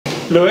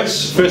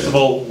Lewis, first of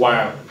all,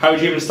 wow. How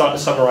would you even start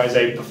to summarise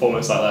a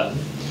performance like that?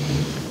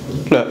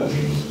 Look,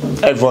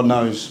 everyone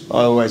knows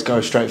I always go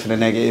straight for the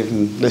negative,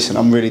 and listen,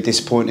 I'm really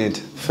disappointed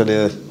for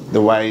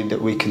the way that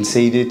we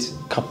conceded.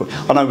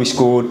 I know we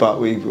scored,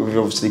 but we've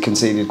obviously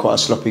conceded quite a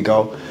sloppy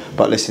goal.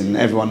 But listen,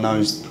 everyone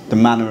knows the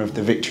manner of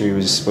the victory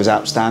was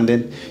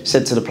outstanding.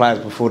 Said to the players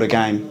before the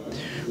game,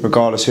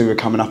 regardless who we're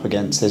coming up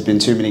against, there's been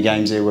too many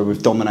games here where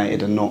we've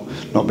dominated and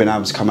not been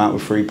able to come out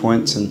with 3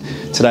 points. And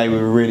today we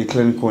were really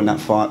clinical in that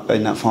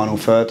final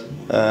third.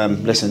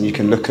 Listen, you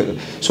can look at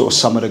sort of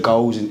some of the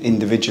goals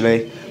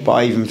individually, but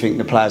I even think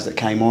the players that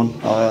came on,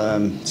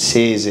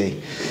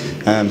 Searsy,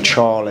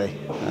 Charlie,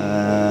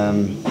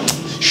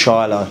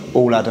 Shiloh,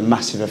 all had a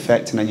massive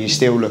effect. And then you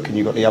still look and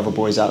you've got the other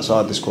boys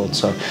outside the squad.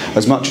 So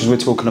as much as we're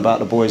talking about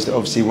the boys that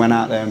obviously went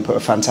out there and put a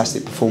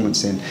fantastic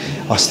performance in,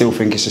 I still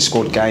think it's a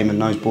squad game,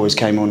 and those boys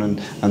came on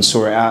and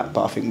saw it out.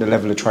 But I think the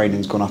level of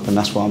training's gone up, and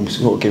that's why I'm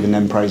sort of giving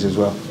them praise as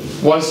well.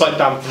 One slight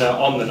dampener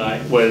on the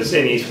night was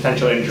Innie's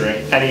potential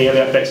injury. Any early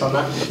updates on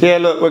that? Yeah,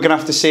 look, we're going to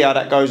have to see how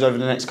that goes over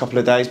the next couple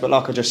of days. But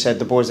like I just said,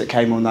 the boys that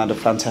came on had a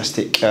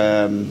fantastic,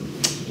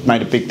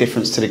 made a big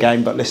difference to the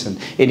game. But listen,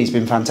 Innie's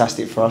been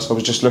fantastic for us. I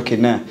was just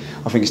looking there.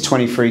 I think it's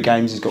 23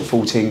 games, he's got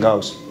 14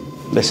 goals.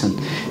 Listen,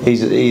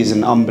 he's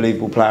an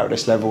unbelievable player at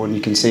this level, and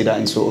you can see that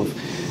in sort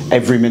of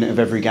every minute of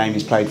every game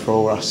he's played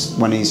for us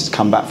when he's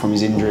come back from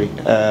his injury,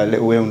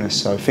 little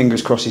illness. So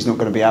fingers crossed he's not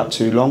going to be out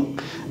too long.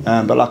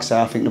 But like I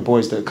say, I think the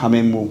boys that come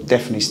in will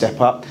definitely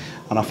step up.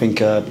 And I think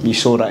you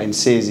saw that in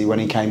Searsy when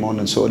he came on,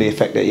 and sort of the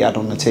effect that he had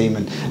on the team,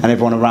 and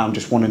everyone around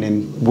just willing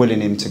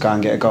him to go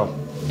and get a goal.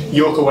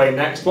 York away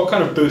next. What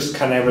kind of boost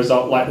can a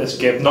result like this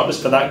give, not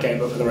just for that game,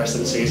 but for the rest of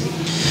the season?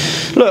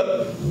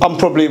 Look, I'm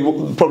probably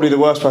the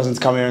worst person to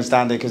come here and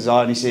stand here, because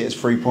I only see it as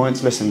 3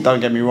 points. Listen, don't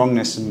get me wrong,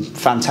 there's some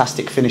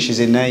fantastic finishes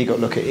in there. You got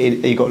to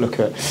look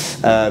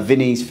at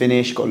Vinny's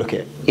finish. You got to look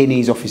at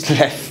Innie's off his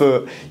left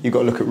foot. You got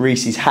to look at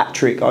Reece's hat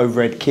trick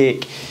overhead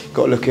kick. You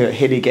got to look at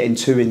Hilly getting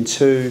 2 in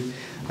 2.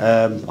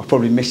 I've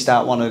probably missed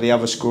out one of the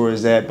other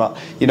scorers there, but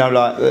you know,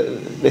 like,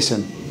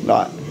 listen,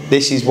 like,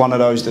 this is one of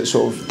those that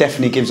sort of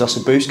definitely gives us a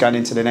boost going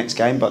into the next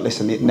game. But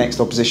listen, the next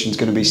opposition is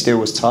going to be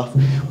still as tough.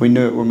 We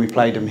knew it when we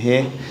played them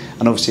here,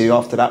 and obviously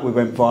after that we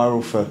went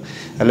viral for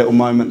a little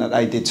moment that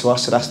they did to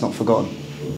us, so that's not forgotten.